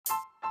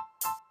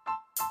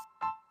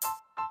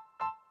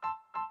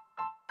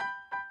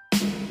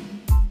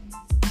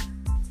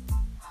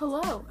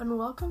Hello, and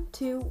welcome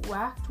to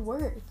Wacked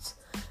Words.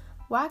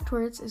 Wacked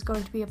Words is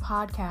going to be a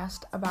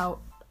podcast about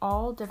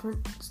all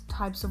different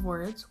types of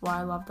words, why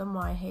I love them,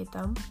 why I hate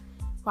them,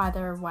 why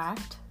they're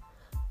whacked.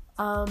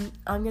 I'm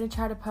going to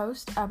try to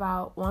post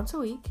about once a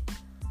week.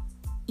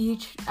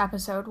 Each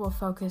episode will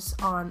focus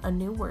on a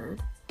new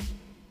word.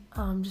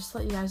 Just to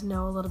let you guys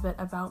know a little bit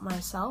about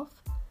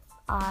myself.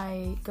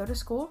 I go to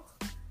school.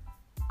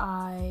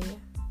 I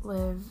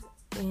live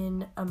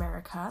in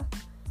America.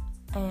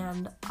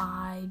 And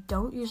I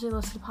don't usually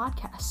listen to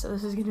podcasts, so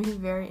this is going to be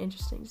very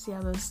interesting to see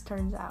how this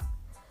turns out.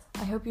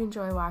 I hope you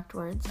enjoy Wacked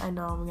Words. I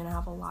know I'm going to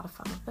have a lot of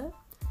fun with it,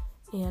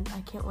 and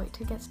I can't wait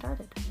to get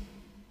started.